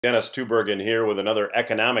Dennis Tubbergen here with another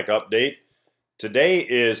economic update. Today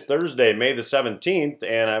is Thursday, May the 17th,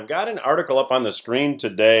 and I've got an article up on the screen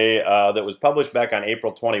today that was published back on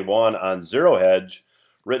April 21 on Zero Hedge,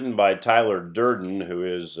 written by Tyler Durden, who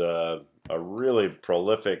is a really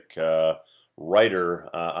prolific writer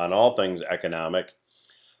on all things economic.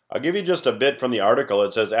 I'll give you just a bit from the article.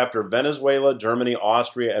 It says, after Venezuela, Germany,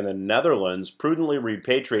 Austria, and the Netherlands prudently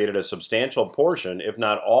repatriated a substantial portion, if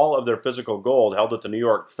not all, of their physical gold held at the New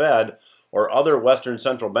York Fed or other Western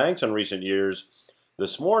central banks in recent years,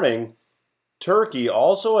 this morning, Turkey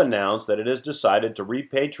also announced that it has decided to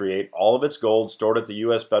repatriate all of its gold stored at the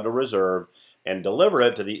U.S. Federal Reserve and deliver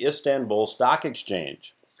it to the Istanbul Stock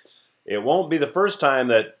Exchange. It won't be the first time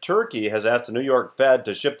that Turkey has asked the New York Fed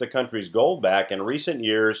to ship the country's gold back. In recent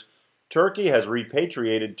years, Turkey has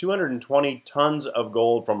repatriated 220 tons of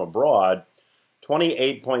gold from abroad.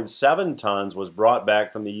 28.7 tons was brought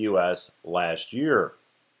back from the U.S. last year.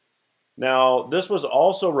 Now, this was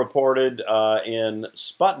also reported in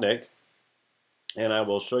Sputnik, and I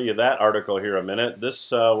will show you that article here in a minute.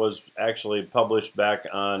 This was actually published back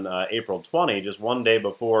on April 20, just one day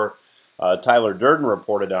before Tyler Durden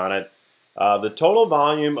reported on it. The total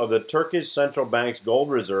volume of the Turkish central bank's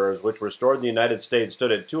gold reserves, which were stored in the United States,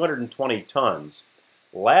 stood at 220 tons.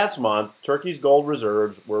 Last month, Turkey's gold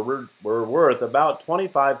reserves were worth about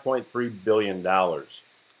 $25.3 billion.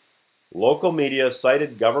 Local media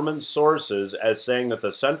cited government sources as saying that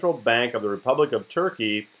the Central Bank of the Republic of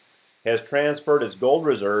Turkey has transferred its gold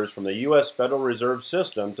reserves from the U.S. Federal Reserve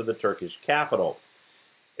System to the Turkish capital.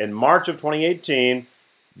 In March of 2018,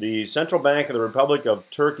 the Central Bank of the Republic of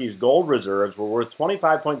Turkey's gold reserves were worth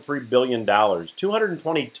 $25.3 billion.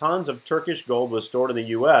 220 tons of Turkish gold was stored in the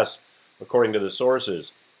U.S., according to the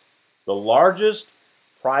sources. The largest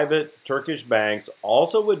private Turkish banks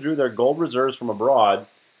also withdrew their gold reserves from abroad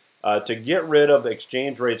to get rid of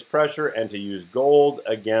exchange rates pressure and to use gold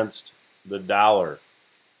against the dollar.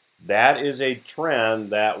 That is a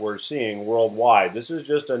trend that we're seeing worldwide. This is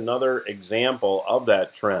just another example of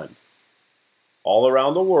that trend. All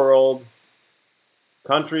around the world,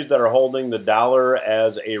 countries that are holding the dollar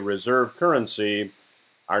as a reserve currency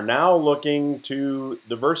are now looking to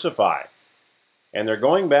diversify. And they're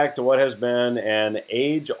going back to what has been an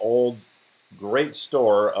age-old great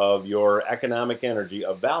store of your economic energy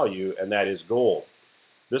of value, and that is gold.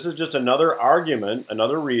 This is just another argument,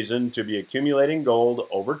 another reason to be accumulating gold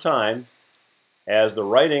over time, as the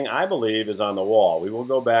writing, I believe, is on the wall. We will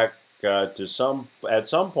go back at some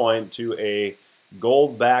point to a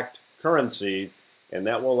gold-backed currency, and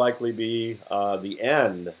that will likely be the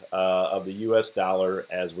end of the U.S. dollar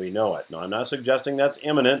as we know it. Now, I'm not suggesting that's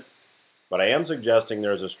imminent, but I am suggesting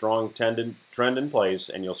there's a strong trend in place,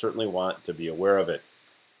 and you'll certainly want to be aware of it.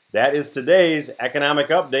 That is today's economic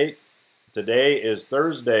update. Today is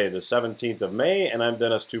Thursday, the 17th of May, and I'm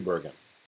Dennis Tubbergen.